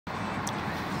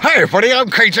Hi everybody, I'm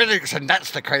Cray and that's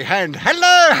the Cray Hand.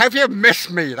 Hello, have you missed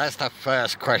me? That's the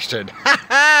first question.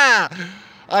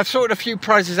 I've sorted a few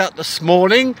prizes out this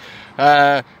morning.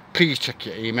 Please check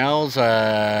your emails.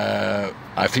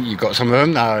 I think you got some of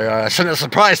them. I sent a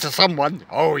surprise to someone.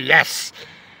 Oh yes.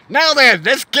 Now then,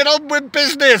 let's get on with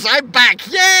business. I'm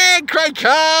back. Yay, Cray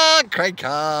Car, Cray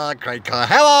Car, Cray Car.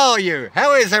 How are you?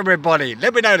 How is everybody?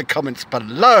 Let me know in the comments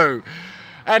below.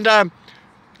 And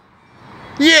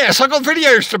yes, I got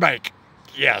videos to make.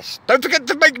 Yes, don't forget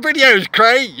to make videos,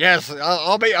 Cray. Yes,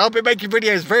 I'll be making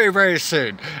videos very, very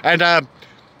soon. And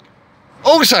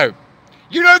also,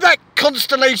 you know that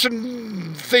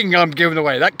constellation thing I'm giving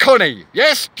away, that Connie?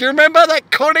 Yes, do you remember that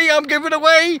Connie I'm giving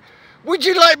away? Would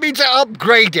you like me to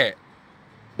upgrade it?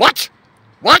 What?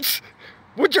 What?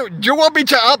 Do you want me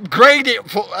to upgrade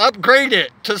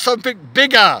it to something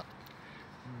bigger?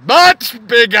 Much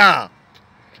bigger.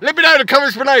 Let me know in the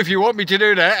comments below if you want me to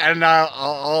do that, and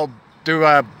I'll do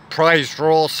a prize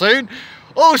draw soon.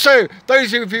 Also,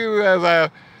 those of you who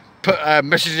have put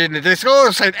messages in the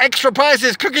Discord saying extra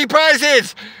prizes, cookie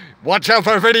prizes, watch out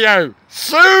for a video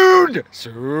soon.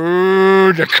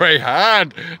 Soon, the Cray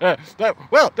Hand.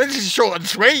 Well, this is short and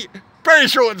sweet, very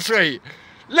short and sweet.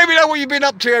 Let me know what you've been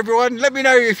up to, everyone. Let me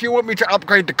know if you want me to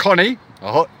upgrade the Connie,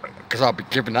 because I'll be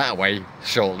giving that away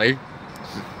shortly.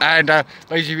 And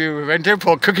those of you who have entered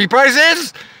for cookie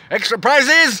prizes, extra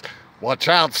prizes, watch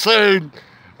out soon.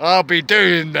 I'll be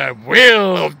doing the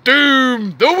Wheel of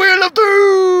Doom. The Wheel of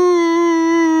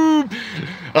Doom.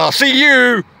 I'll see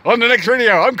you on the next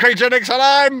video. I'm Cray and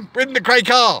I'm in the Cray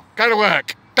Car. Go to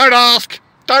work. Don't ask.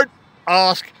 Don't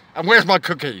ask. And where's my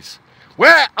cookies?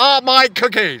 Where are my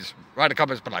cookies? Write in the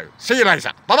comments below. See you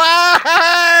later.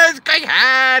 Bye-bye. Cray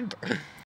Hand.